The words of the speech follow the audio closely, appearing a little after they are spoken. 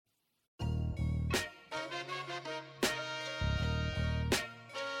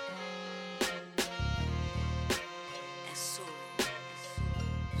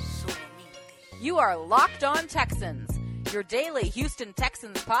You are Locked On Texans, your daily Houston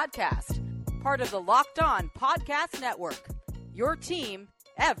Texans podcast, part of the Locked On Podcast Network, your team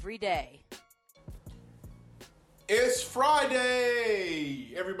every day. It's Friday.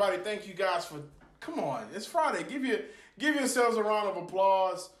 Everybody, thank you guys for, come on, it's Friday. Give yourselves a round of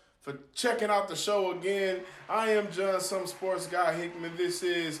applause for checking out the show again. I am John, some sports guy Hickman. This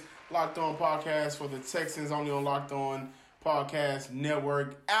is Locked On Podcast for the Texans, only on Locked On Podcast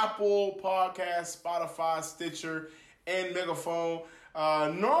Network, Apple Podcast, Spotify, Stitcher, and Megaphone.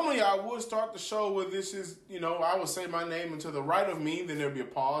 Normally I would start the show with this is, I would say my name, and to the right of me, then there'd be a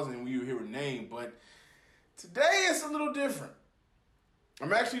pause and you hear a name. But today it's a little different.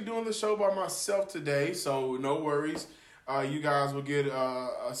 I'm actually doing the show by myself today, so no worries. You guys will get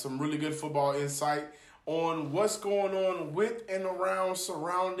some really good football insight on what's going on with and around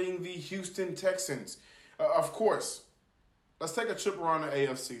surrounding the Houston Texans. Of course, let's take a trip around the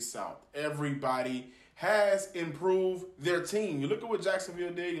AFC South. Everybody has improved their team. You look at what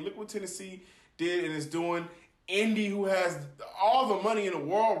Jacksonville did. You look what Tennessee did and is doing. Indy, who has all the money in the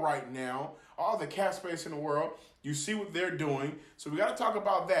world right now, all the cap space in the world, you see what they're doing. So we got to talk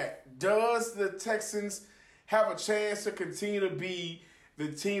about that. Does the Texans have a chance to continue to be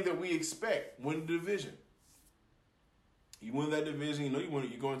the team that we expect, win the division? You win that division,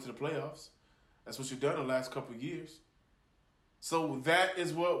 you're going into the playoffs. That's what you've done in the last couple of years. So that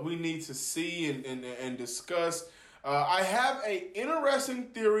is what we need to see and discuss. I have an interesting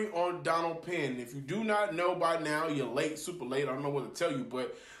theory on Donald Penn. If you do not know by now, you're late, super late. I don't know what to tell you,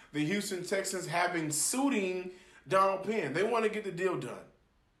 but the Houston Texans have been suiting Donald Penn. They want to get the deal done.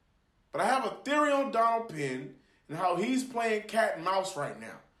 But I have a theory on Donald Penn and how he's playing cat and mouse right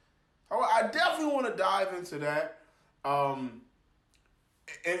now. I definitely want to dive into that. And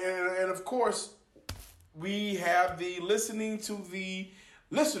of course, we have the listening to the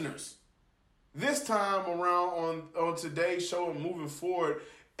listeners. This time around on today's show and moving forward,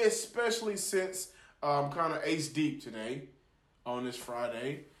 especially since I'm kind of ace deep today on this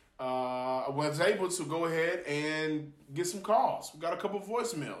Friday, I was able to go ahead and get some calls. We got a couple of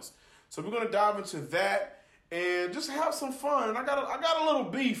voicemails. So we're going to dive into that and just have some fun. And I got a little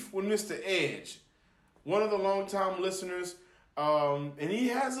beef with Mr. Edge, one of the longtime listeners. And he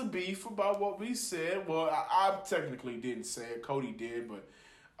has a beef about what we said. Well, I technically didn't say it. Cody did.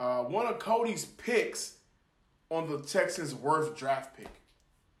 But one of Cody's picks on the Texans' worst draft pick.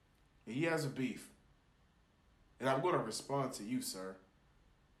 He has a beef. And I'm going to respond to you, sir.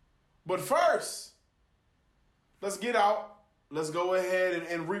 But first, let's get out. Let's go ahead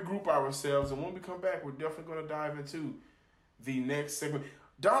and regroup ourselves. And when we come back, we're definitely going to dive into the next segment.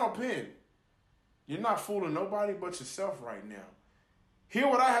 Donald Penn, you're not fooling nobody but yourself right now. Hear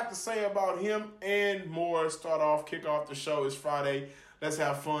what I have to say about him and more. Kick off the show. It's Friday. Let's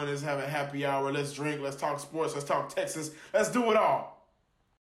have fun. Let's have a happy hour. Let's drink. Let's talk sports. Let's talk Texans. Let's do it all.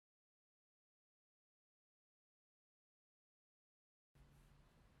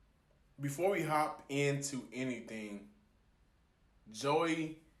 Before we hop into anything,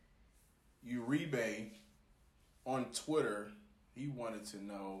 Joey Uribe on Twitter, he wanted to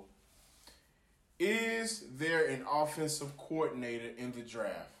know, is there an offensive coordinator in the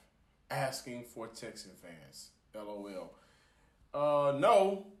draft? Asking for Texan fans. LOL.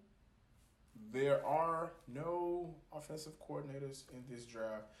 No. There are no offensive coordinators in this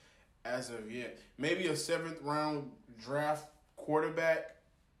draft as of yet. Maybe a 7th round draft quarterback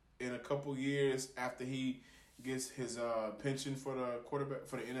in a couple years after he gets his pension for the quarterback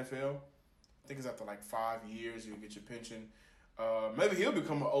for the NFL. I think it's after like 5 years you'll get your pension. Maybe he'll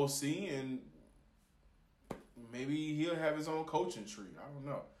become an OC and maybe he'll have his own coaching tree. I don't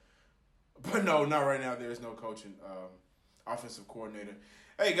know. But no, not right now. There's no coaching offensive coordinator.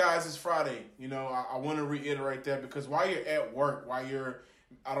 Hey, guys, it's Friday. I want to reiterate that because while you're at work, I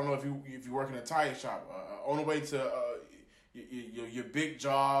don't know if you work in a tire shop, on the way to your big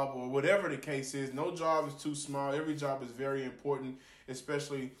job or whatever the case is, no job is too small. Every job is very important,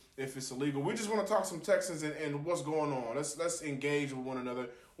 especially if it's illegal. We just want to talk some Texans and what's going on. Let's engage with one another.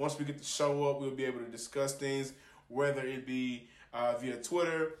 Once we get the show up, we'll be able to discuss things, whether it be via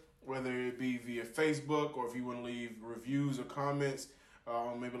Twitter, whether it be via Facebook, or if you want to leave reviews or comments,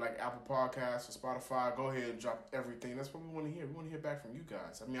 maybe like Apple Podcasts or Spotify, go ahead and drop everything. That's what we want to hear. We want to hear back from you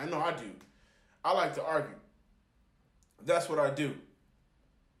guys. I mean, I know I do. I like to argue. That's what I do.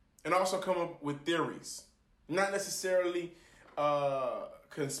 And also come up with theories. Not necessarily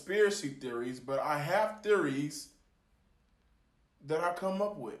conspiracy theories, but I have theories that I come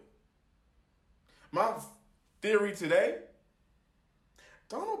up with. My theory today,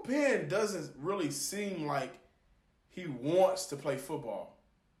 Donald Penn doesn't really seem like he wants to play football.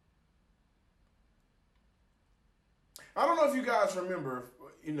 I don't know if you guys remember,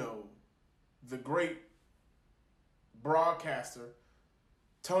 the great broadcaster,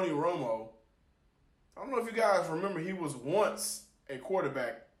 Tony Romo. I don't know if you guys remember, he was once a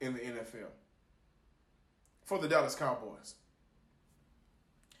quarterback in the NFL for the Dallas Cowboys.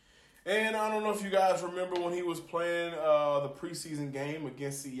 And I don't know if you guys remember when he was playing the preseason game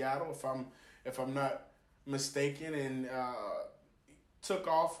against Seattle, if I'm not mistaken, and took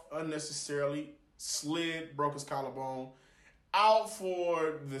off unnecessarily, slid, broke his collarbone, out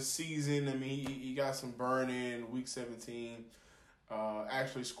for the season. I mean, he got some burn in week 17,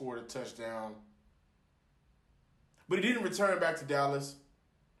 actually scored a touchdown. But he didn't return back to Dallas,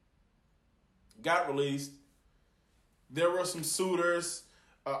 got released. There were some suitors.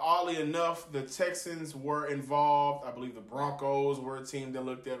 Oddly enough, the Texans were involved. I believe the Broncos were a team that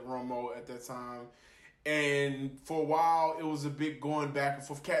looked at Romo at that time. And for a while, it was a big going back and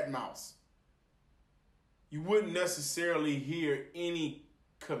forth, cat and mouse. You wouldn't necessarily hear any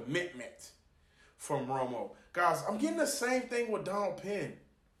commitment from Romo. Guys, I'm getting the same thing with Donald Penn.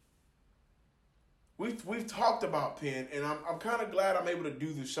 We've talked about Penn, and I'm kind of glad I'm able to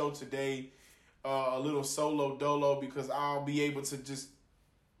do the show today, a little solo dolo, because I'll be able to just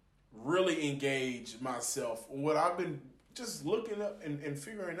really engage myself. What I've been just looking up and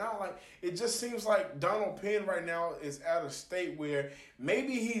figuring out, like, it just seems like Donald Penn right now is at a state where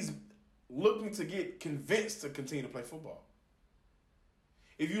maybe he's looking to get convinced to continue to play football.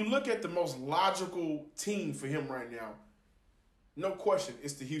 If you look at the most logical team for him right now, no question,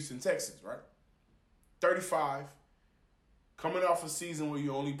 it's the Houston Texans, right? 35, coming off a season where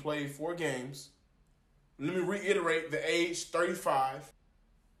you only played 4 games. Let me reiterate the age, 35.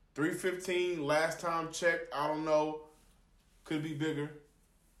 315 last time checked. I don't know. Could be bigger.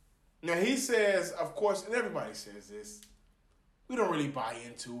 Now he says, of course, and everybody says this, we don't really buy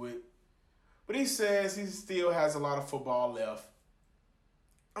into it, but he says he still has a lot of football left.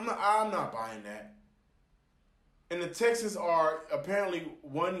 I'm not buying that. And the Texans are apparently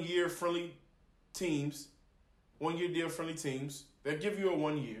 1 year friendly teams, 1 year deal friendly teams. They'll give you a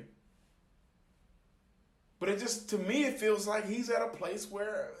 1 year. But it just, to me, it feels like he's at a place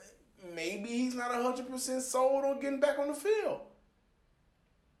where maybe he's not 100% sold on getting back on the field.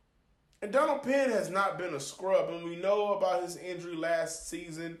 And Donald Penn has not been a scrub, and we know about his injury last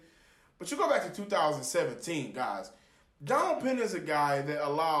season. But you go back to 2017, guys. Donald Penn is a guy that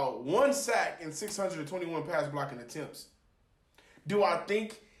allowed 1 sack and 621 pass blocking attempts. Do I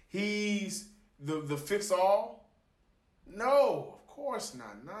think he's the fix-all? No, of course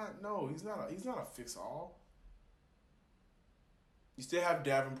not. No, he's not a fix-all. You still have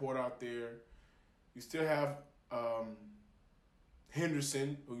Davenport out there. You still have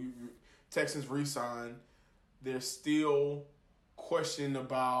Henderson, who Texans re-signed. There's still question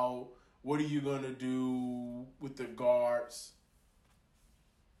about what are you going to do with the guards.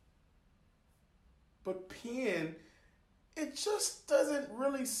 But Penn, it just doesn't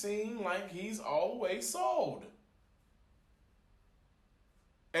really seem like he's always sold.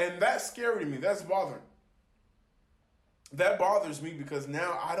 And that's scary to me. That's bothering. That bothers me because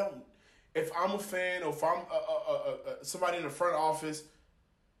now I don't, if I'm a fan or if I'm somebody in the front office,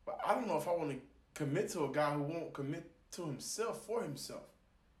 but I don't know if I want to commit to a guy who won't commit to himself for himself.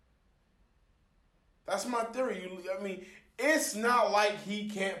 That's my theory. I mean, it's not like he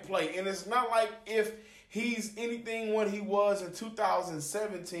can't play. And it's not like if he's anything what he was in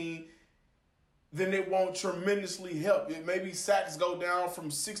 2017, then it won't tremendously help. Maybe sacks go down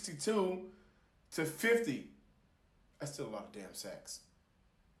from 62 to 50. That's still a lot of damn sacks.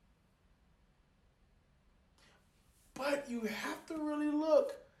 But you have to really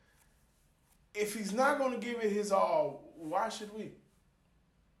look. If he's not going to give it his all, why should we?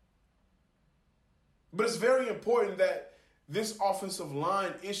 But it's very important that this offensive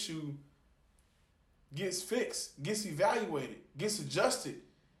line issue gets fixed, gets evaluated, gets adjusted,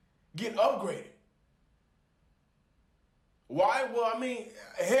 get upgraded. Why? Well, I mean,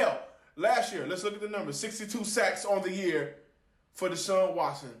 hell, last year, let's look at the numbers. 62 sacks on the year for Deshaun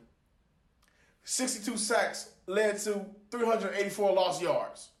Watson. 62 sacks led to 384 lost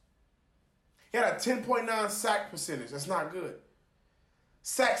yards. He had a 10.9 sack percentage. That's not good.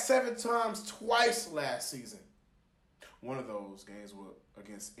 Sacked 7 times twice last season. One of those games was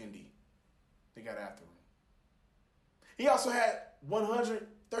against Indy. They got after him. He also had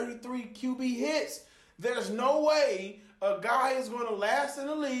 133 QB hits. There's no way a guy is going to last in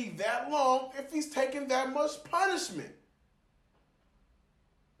the league that long if he's taking that much punishment.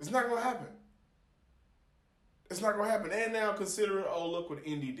 It's not going to happen. It's not going to happen. And now consider, look what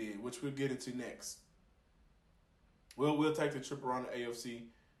Indy did, which we'll get into next. We'll take the trip around the AFC.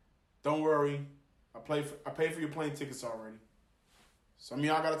 Don't worry. I paid for your plane tickets already. Some of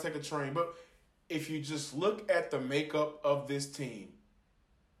y'all got to take a train. But if you just look at the makeup of this team,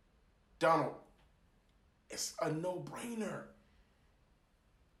 Donald, it's a no-brainer.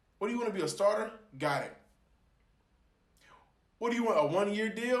 What do you want to be, a starter? Got it. What do you want, a one-year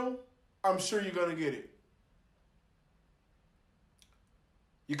deal? I'm sure you're going to get it.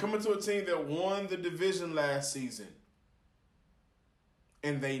 You're coming to a team that won the division last season,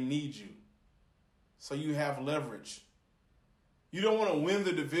 and they need you. So you have leverage. You don't want to win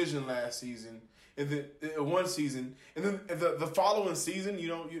the division last season, and then one season, and then the following season you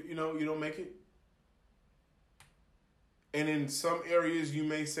don't make it. And in some areas you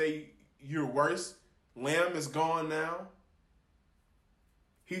may say you're worse. Lamb is gone now.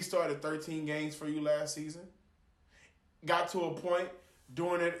 He started 13 games for you last season. Got to a point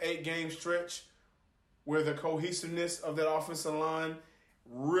during that 8-game stretch where the cohesiveness of that offensive line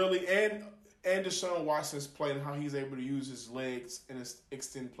really, and Deshaun Watson's play and how he's able to use his legs and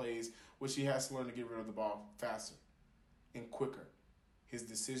extend plays, which he has to learn to get rid of the ball faster and quicker. His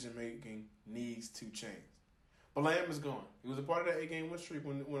decision-making needs to change. But Lamb is gone. He was a part of that 8-game win streak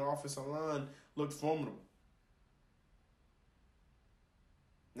when the offensive line looked formidable.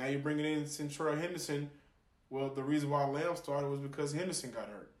 Now you're bringing in Centrell Henderson. Well, the reason why Lamb started was because Henderson got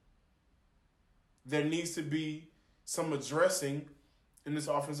hurt. There needs to be some addressing in this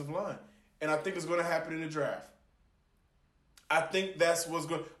offensive line. And I think it's going to happen in the draft. I think that's what's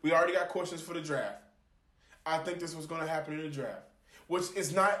going to... We already got questions for the draft. I think this was going to happen in the draft. Which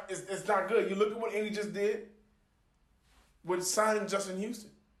is not... It's not good. You look at what Indy just did with signing Justin Houston.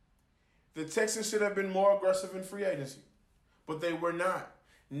 The Texans should have been more aggressive in free agency. But they were not.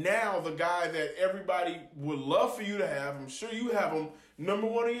 Now, the guy that everybody would love for you to have, I'm sure you have him, number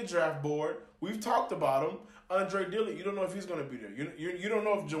 1 on your draft board. We've talked about him. Andre Dillard, you don't know if he's going to be there. You don't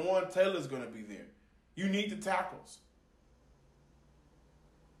know if Jawan Taylor's going to be there. You need the tackles.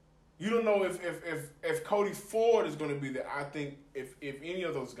 You don't know if Cody Ford is going to be there. I think if any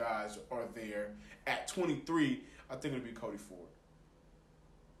of those guys are there at 23, I think it'll be Cody Ford.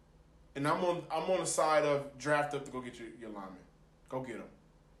 And I'm on the side of draft up to go get your lineman. Go get him.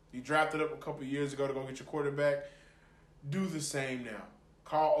 You drafted up a couple of years ago to go get your quarterback. Do the same now.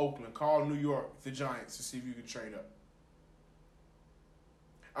 Call Oakland. Call New York, the Giants, to see if you can trade up.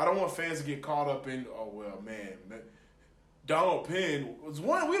 I don't want fans to get caught up in, man, Donald Penn was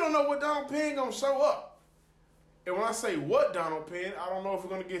one. We don't know what Donald Penn going to show up. And when I say what Donald Penn, I don't know if we're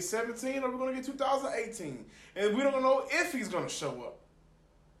going to get 17 or we're going to get 2018. And we don't know if he's going to show up.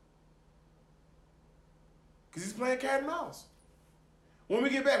 Because he's playing cat and mouse. When we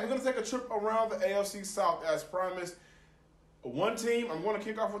get back, we're going to take a trip around the AFC South as promised. One team, I'm going to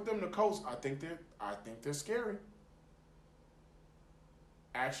kick off with them, the Colts. I think they're scary.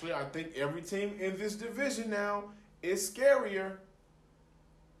 Actually, I think every team in this division now is scarier.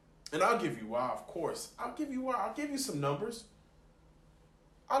 And I'll give you why, of course. I'll give you why. I'll give you some numbers.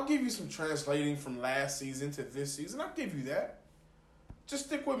 I'll give you some translating from last season to this season. I'll give you that. Just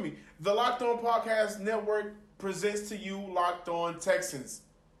stick with me. The Locked On Podcast Network presents to you Locked On Texans.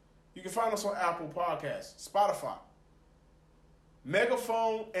 You can find us on Apple Podcasts, Spotify,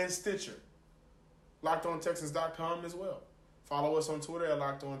 Megaphone, and Stitcher. LockedOnTexans.com as well. Follow us on Twitter at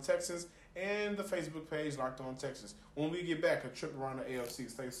Locked On Texans and the Facebook page Locked On Texans. When we get back, a trip around the AFC.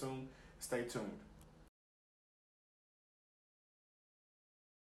 Stay tuned.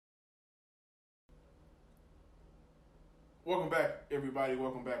 Welcome back, everybody.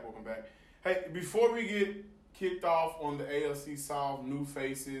 Welcome back. Hey, before we get kicked off on the AFC South, new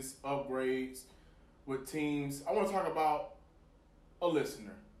faces, upgrades with teams, I want to talk about a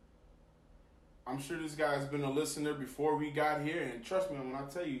listener. I'm sure this guy's been a listener before we got here, and trust me when I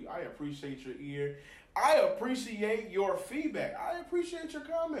tell you, I appreciate your ear. I appreciate your feedback. I appreciate your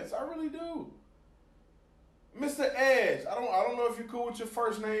comments. I really do. Mr. Edge, I don't know if you're cool with your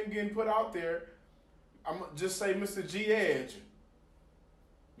first name getting put out there. I'm just say Mr. G. Edge.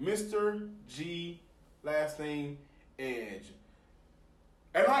 Mr. G, last name Edge.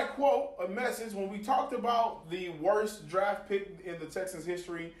 And I quote a message when we talked about the worst draft pick in the Texans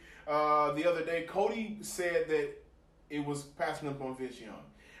history the other day. Cody said that it was passing up on Vince Young.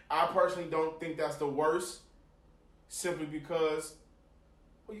 I personally don't think that's the worst, simply because,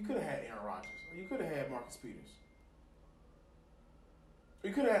 you could have had Aaron Rodgers. Or you could have had Marcus Peters. Or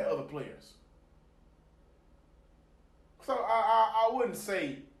you could have had other players. So I wouldn't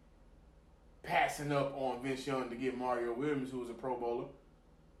say passing up on Vince Young to get Mario Williams, who was a Pro Bowler.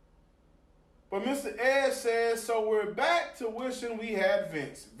 But Mr. Ed says, so we're back to wishing we had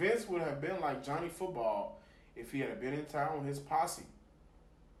Vince. Vince would have been like Johnny Football if he had been in town with his posse.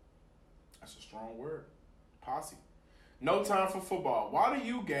 That's a strong word. Posse. No time for football. Why do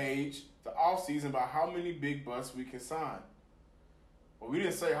you gauge the offseason by how many big butts we can sign? Well, we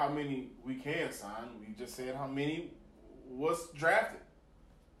didn't say how many we can sign. We just said how many was drafted.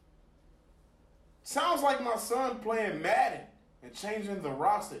 Sounds like my son playing Madden and changing the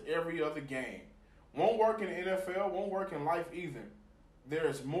roster every other game. Won't work in the NFL, won't work in life either.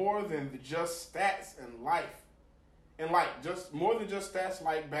 There's more than just stats in life. And just more than just stats,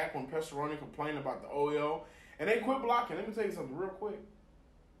 like back when Pescaroni complained about the OEO and they quit blocking. Let me tell you something real quick.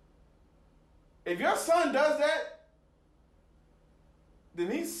 If your son does that, then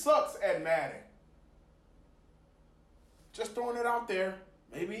he sucks at Madden. Just throwing it out there.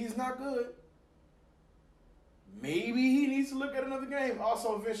 Maybe he's not good. Maybe he needs to look at another game.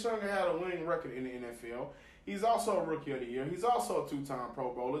 Also, Vince Young had a winning record in the NFL. He's also a Rookie of the Year. He's also a 2-time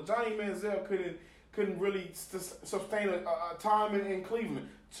Pro Bowler. Johnny Manziel couldn't really sustain a time in Cleveland.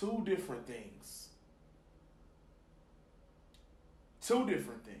 Two different things. Two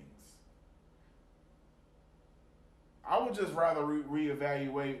different things. I would just rather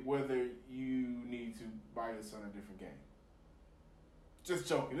reevaluate whether you need to buy your son a different game. Just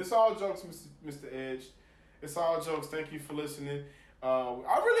joking. It's all jokes, Mr. Edge. It's all jokes. Thank you for listening.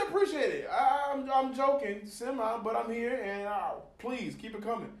 I really appreciate it. I'm joking, semi, but I'm here, and please keep it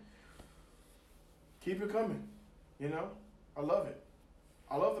coming. Keep it coming. You know, I love it.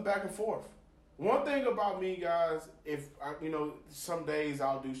 I love the back and forth. One thing about me, guys, some days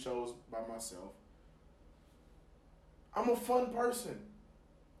I'll do shows by myself. I'm a fun person.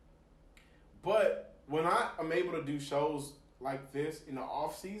 But when I am able to do shows like this in the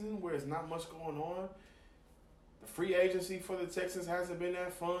off season where there's not much going on, the free agency for the Texans hasn't been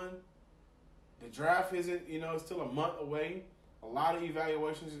that fun. The draft isn't, it's still a month away. A lot of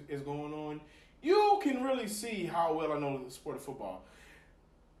evaluations is going on. You can really see how well I know the sport of football.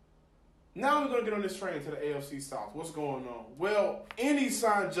 Now we're going to get on this train to the AFC South. What's going on? Well, Indy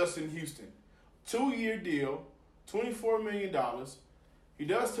signed Justin Houston. 2-year deal, $24 million. He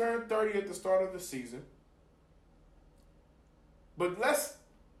does turn 30 at the start of the season. But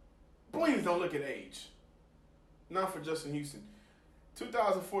please don't look at age. Not for Justin Houston.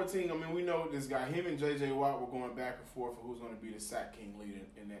 2014, we know this guy. Him and J.J. Watt were going back and forth for who's going to be the sack king leader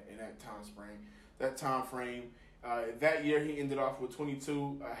in that time frame. That year, he ended off with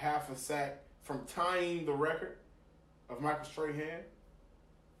 22, half a sack from tying the record of Michael Strahan.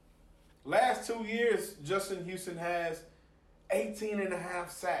 Last 2 years, Justin Houston has 18 and a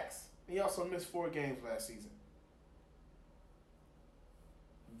half sacks. He also missed 4 games last season.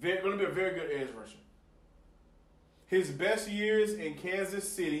 Going to be a very good edge rusher. His best years in Kansas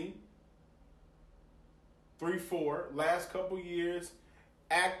City, 3-4. Last couple years,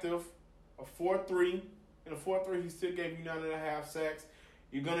 active, a 4-3. In a 4-3, he still gave you 9.5 sacks.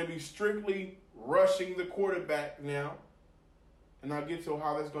 You're going to be strictly rushing the quarterback now. And I'll get to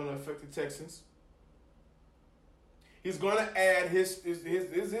how that's going to affect the Texans. He's going to add his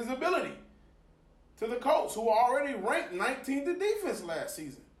ability to the Colts, who are already ranked 19th in defense last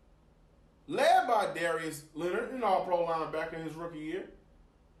season. Led by Darius Leonard, an all-pro linebacker in his rookie year.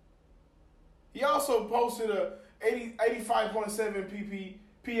 He also posted a 85.7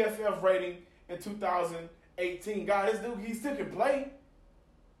 PFF rating in 2018. God, this dude, he still can play.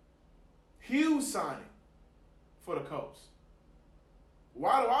 Huge signing for the Colts.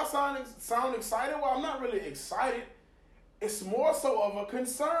 Why do I sound excited? Well, I'm not really excited. It's more so of a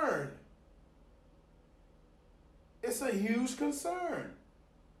concern. It's a huge concern.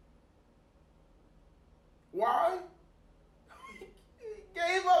 Why? He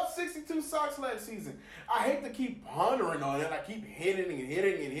gave up 62 sacks last season. I hate to keep pondering on it. I keep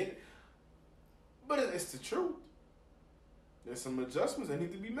hitting. But it's the truth. There's some adjustments that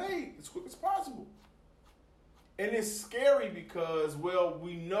need to be made as quick as possible. And it's scary because,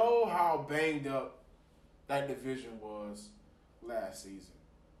 we know how banged up that division was last season.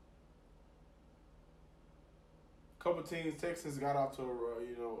 A couple teams, Texans got off to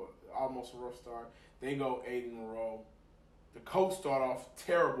almost a rough start. They go 8 in a row. The Colts start off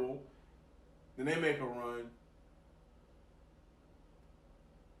terrible. Then they make a run.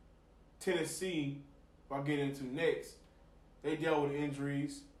 Tennessee, I'll get into next, they dealt with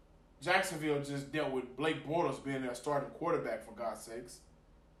injuries. Jacksonville just dealt with Blake Bortles being their starting quarterback, for God's sakes.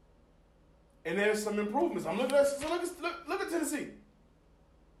 And there's some improvements. Look at Tennessee.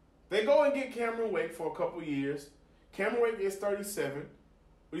 They go and get Cameron Wake for a couple years. Cameron Wake is 37,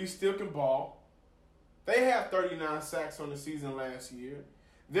 but he still can ball. They have 39 sacks on the season last year.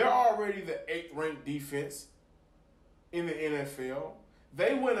 They're already the 8th ranked defense in the NFL.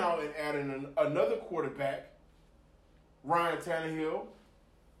 They went out and added another quarterback, Ryan Tannehill.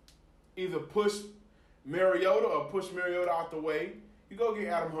 either push Mariota or push Mariota out the way. You go get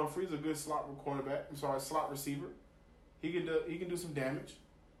Adam Humphries, a good slot receiver. He can do some damage.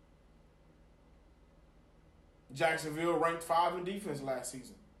 Jacksonville ranked 5 in defense last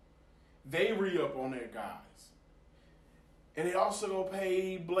season. They re-up on their guys. And they also gonna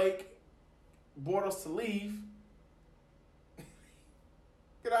pay Blake Bortles to leave.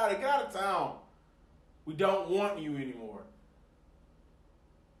 Get out of town. We don't want you anymore.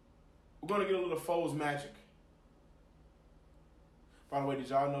 We're gonna get a little Foles magic. By the way, did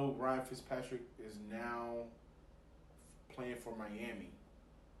y'all know Ryan Fitzpatrick is now playing for Miami?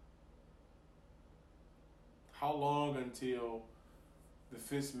 How long until the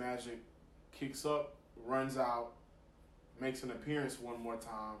Fitz magic kicks up, runs out, makes an appearance one more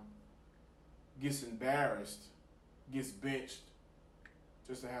time, gets embarrassed, gets benched,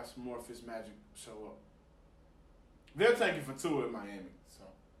 just to have some more Fitz magic show up? They're tanking for Tua in Miami, so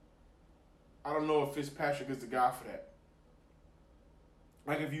I don't know if Fitzpatrick is the guy for that.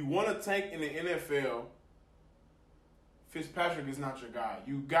 Like, if you want to tank in the NFL, Fitzpatrick is not your guy.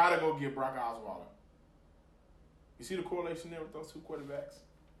 You got to go get Brock Osweiler. You see the correlation there with those two quarterbacks?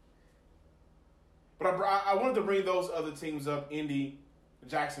 But I wanted to bring those other teams up, Indy,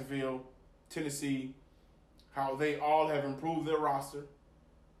 Jacksonville, Tennessee, how they all have improved their roster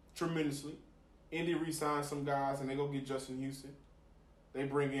tremendously. Indy re-signed some guys, and they go get Justin Houston. They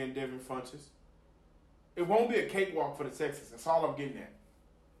bring in Devin Funchess. It won't be a cakewalk for the Texans. That's all I'm getting at.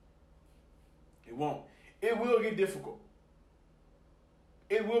 It won't. It will get difficult.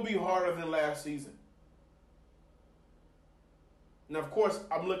 It will be harder than last season. Now, of course,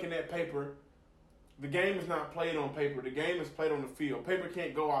 I'm looking at paper. The game is not played on paper. The game is played on the field. Paper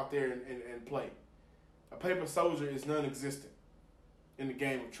can't go out there and play. A paper soldier is non-existent in the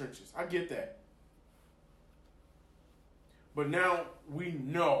game of trenches. I get that. But now we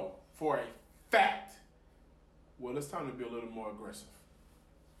know for a fact, well, it's time to be a little more aggressive.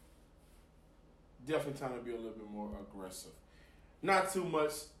 Definitely time to be a little bit more aggressive. Not too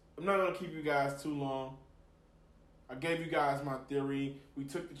much. I'm not going to keep you guys too long. I gave you guys my theory. We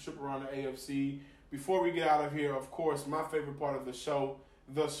took the trip around the AFC. Before we get out of here, of course, my favorite part of the show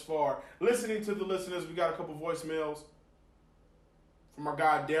thus far, listening to the listeners. We got a couple voicemails from our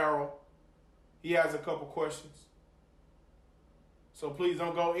guy Daryl. He has a couple questions. So please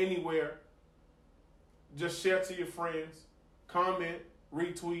don't go anywhere. Just share to your friends. Comment,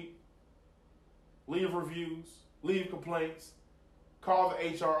 retweet, leave reviews, leave complaints, call the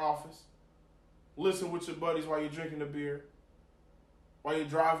HR office, listen with your buddies while you're drinking a beer, while you're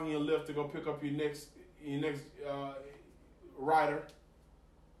driving your Lyft to go pick up your next rider.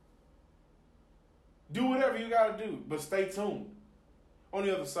 Do whatever you got to do, but stay tuned. On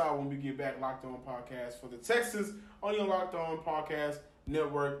the other side, when we get back, Locked On Podcast for the Texans on your Locked On Podcast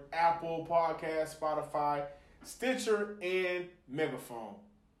Network, Apple Podcast, Spotify, Stitcher, and Megaphone.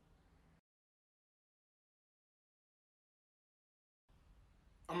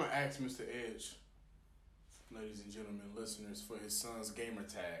 I'm going to ask Mr. Edge, ladies and gentlemen, listeners, for his son's gamer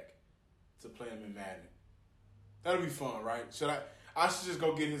tag to play him in Madden. That'll be fun, right? I should just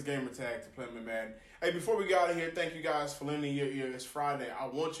go get his gamer tag to play him in Madden. Hey, before we get out of here, thank you guys for lending your ear. It's Friday. I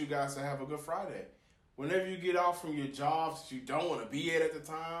want you guys to have a good Friday. Whenever you get off from your jobs that you don't want to be at the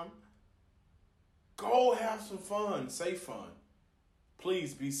time, go have some fun. Safe fun.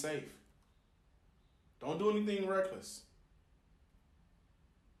 Please be safe. Don't do anything reckless.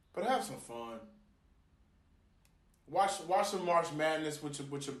 But have some fun. Watch some March Madness with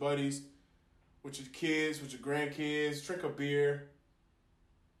your buddies, with your kids, with your grandkids. Drink a beer.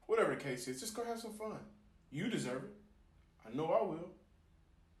 Whatever the case is, just go have some fun. You deserve it. I know I will.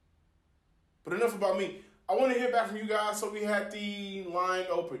 But enough about me. I want to hear back from you guys, so we had the line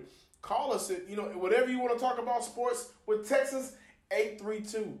open. Call us at, whatever you want to talk about sports with Texans,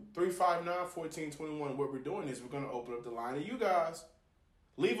 832-359-1421. What we're doing is we're going to open up the line to you guys.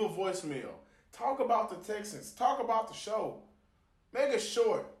 Leave a voicemail. Talk about the Texans. Talk about the show. Make it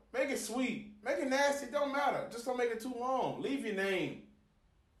short. Make it sweet. Make it nasty. Don't matter. Just don't make it too long. Leave your name.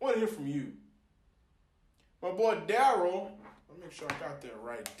 I want to hear from you. My boy Daryl, let me make sure I got that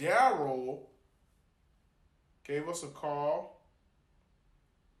right. Daryl gave us a call,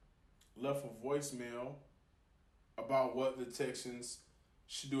 left a voicemail about what the Texans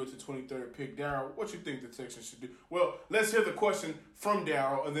should do at the 23rd pick. Daryl, what you think the Texans should do? Well, let's hear the question from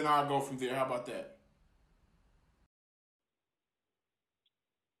Daryl, and then I'll go from there. How about that?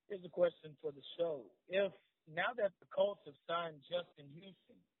 Here's a question for the show. If now that the Colts have signed Justin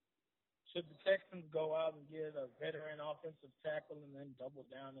Houston, should the Texans go out and get a veteran offensive tackle and then double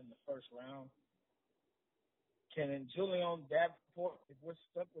down in the first round? Can Julian Davenport, if we're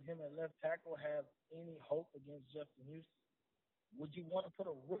stuck with him at left tackle, have any hope against Justin Houston? Would you want to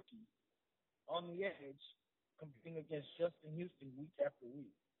put a rookie on the edge competing against Justin Houston week after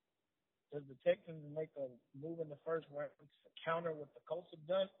week? Does the Texans make a move in the first round to counter what the Colts have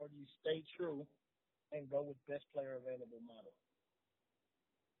done, or do you stay true and go with best player available model?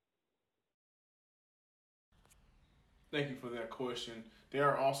 Thank you for that question.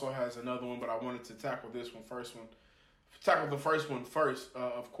 Darren also has another one, but I wanted to tackle the first one first.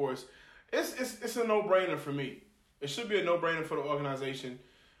 Of course, it's a no-brainer for me. It should be a no-brainer for the organization.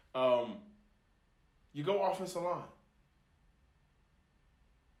 You go offensive line.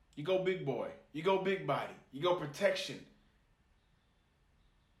 You go big boy. You go big body. You go protection.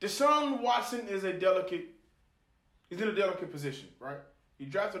 Deshaun Watson is in a delicate position, right? You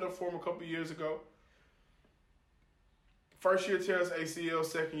drafted him for him a couple years ago. First year tears ACL,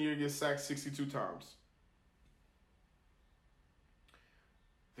 second year gets sacked 62 times.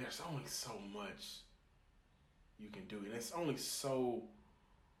 There's only so much you can do, and it's only so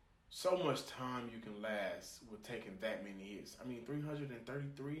much time you can last with taking that many hits. I mean,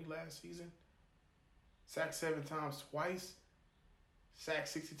 333 last season. Sacked 7 times twice. Sacked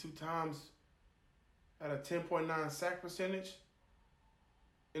 62 times at a 10.9 sack percentage.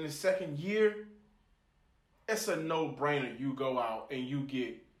 In his second year, it's a no-brainer. You go out and you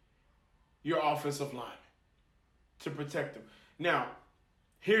get your offensive lineman to protect them. Now,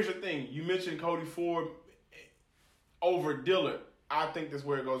 here's the thing. You mentioned Cody Ford over Dillard. I think that's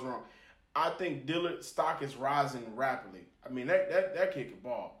where it goes wrong. I think Dillard's stock is rising rapidly. I mean, that kid can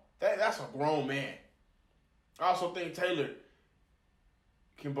ball. That's a grown man. I also think Taylor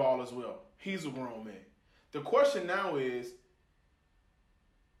can ball as well. He's a grown man. The question now is,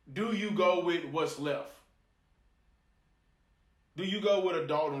 do you go with what's left? Do you go with a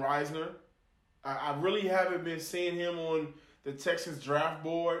Dalton Reisner? I really haven't been seeing him on the Texans draft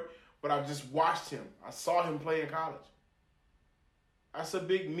board, but I've just watched him. I saw him play in college. That's a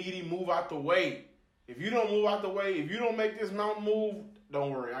big, meaty move out the way. If you don't move out the way, if you don't make this mountain move,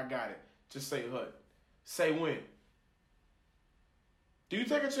 don't worry, I got it. Just say HUD. Say when. Do you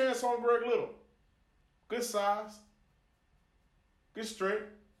take a chance on Greg Little? Good size. Good strength.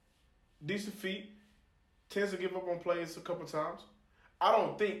 Decent feet. Tends to give up on plays a couple times. I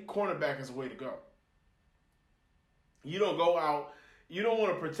don't think cornerback is the way to go. You don't go out. You don't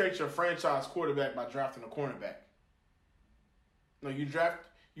want to protect your franchise quarterback by drafting a cornerback. No, you draft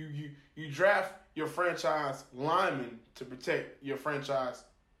your franchise lineman to protect your franchise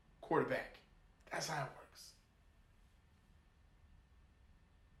quarterback. That's how it works.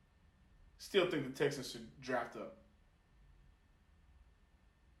 Still think the Texans should draft up.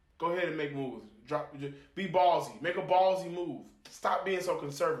 Go ahead and make moves. Be ballsy. Make a ballsy move. Stop being so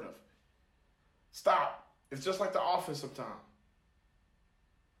conservative. Stop. It's just like the offense sometimes.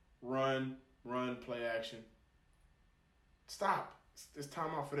 Run, play action. Stop. It's time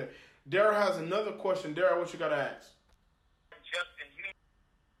out for that. Darryl has another question. Darryl, what you got to ask?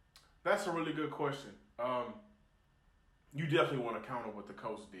 That's a really good question. You definitely want to counter what the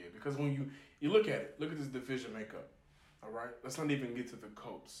Colts did, because when you look at it, look at this division makeup. All right? Let's not even get to the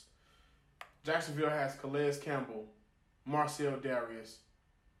Colts. Jacksonville has Calais Campbell, Marcel Darius.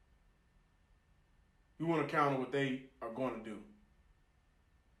 You want to counter what they are going to do.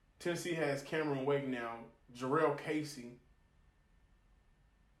 Tennessee has Cameron Wake now, Jarrell Casey.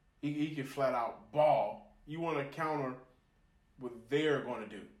 He can flat out ball. You want to counter what they're going to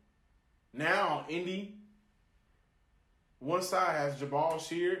do. Now, Indy, one side has Jabal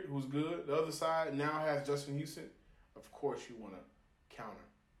Sheard, who's good. The other side now has Justin Houston. Of course, you want to counter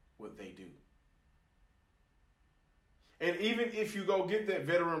what they do. And even if you go get that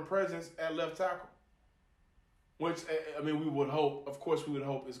veteran presence at left tackle, which, I mean, we would hope, of course, we would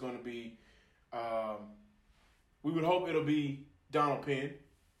hope it's going to be, we would hope it'll be Donald Penn.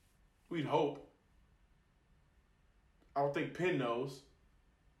 We'd hope. I don't think Penn knows.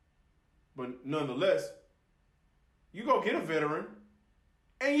 But nonetheless, you go get a veteran,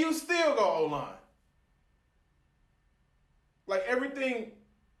 and you still go O-line. Like, everything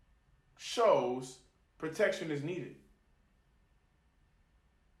shows protection is needed.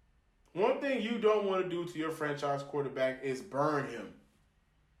 One thing you don't want to do to your franchise quarterback is burn him.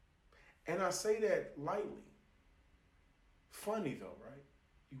 And I say that lightly. Funny, though, right?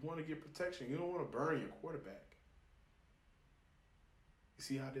 You want to get protection. You don't want to burn your quarterback. You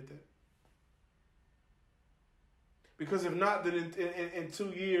see how I did that? Because if not, then in 2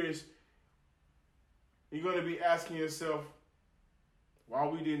 years, you're going to be asking yourself, why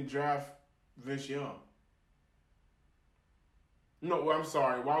we didn't draft Vince Young? No, I'm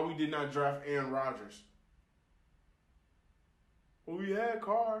sorry. Why we did not draft Aaron Rodgers? Well, we had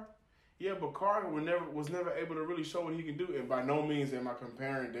Carr. Yeah, but Carr was never able to really show what he can do. And by no means am I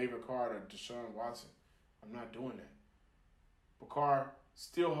comparing David Carr to Deshaun Watson. I'm not doing that. But Carr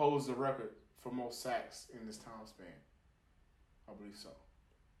still holds the record for most sacks in this time span. I believe so.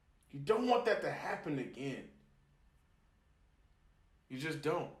 You don't want that to happen again. You just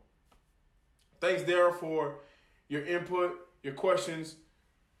don't. Thanks, Daryl, for your input, your questions.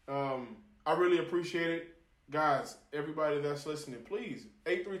 I really appreciate it. Guys, everybody that's listening, please,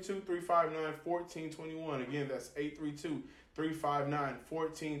 832-359-1421. Again, that's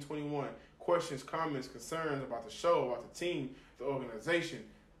 832-359-1421. Questions, comments, concerns about the show, about the team, the organization.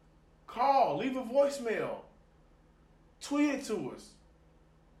 Call, leave a voicemail. Tweet it to us.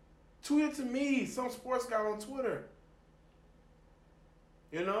 Tweet it to me, some sports guy on Twitter.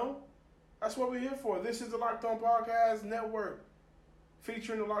 You know? That's what we're here for. This is the Locked On Podcast Network,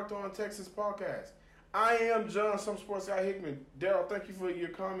 featuring the Locked On Texans podcast. I am John, some sports guy Hickman. Daryl, thank you for your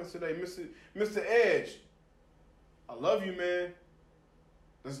comments today. Mr. Edge, I love you, man.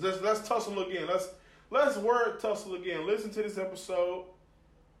 Let's tussle again. Let's word tussle again. Listen to this episode.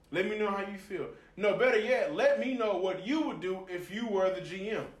 Let me know how you feel. No, better yet, let me know what you would do if you were the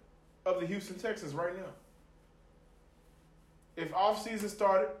GM of the Houston Texans right now. If offseason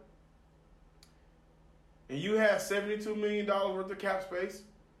started and you had $72 million worth of cap space,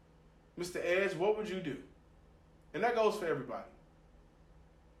 Mr. Edge, what would you do? And that goes for everybody.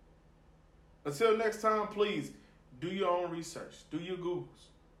 Until next time, please do your own research. Do your Googles.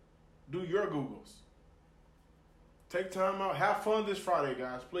 Do your Googles. Take time out. Have fun this Friday,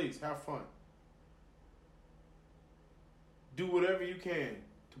 guys. Please, have fun. Do whatever you can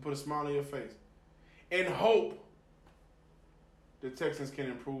to put a smile on your face. And hope the Texans can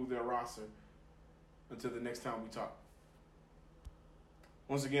improve their roster until the next time we talk.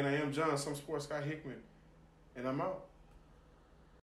 Once again, I am John, some sports guy Hickman, and I'm out.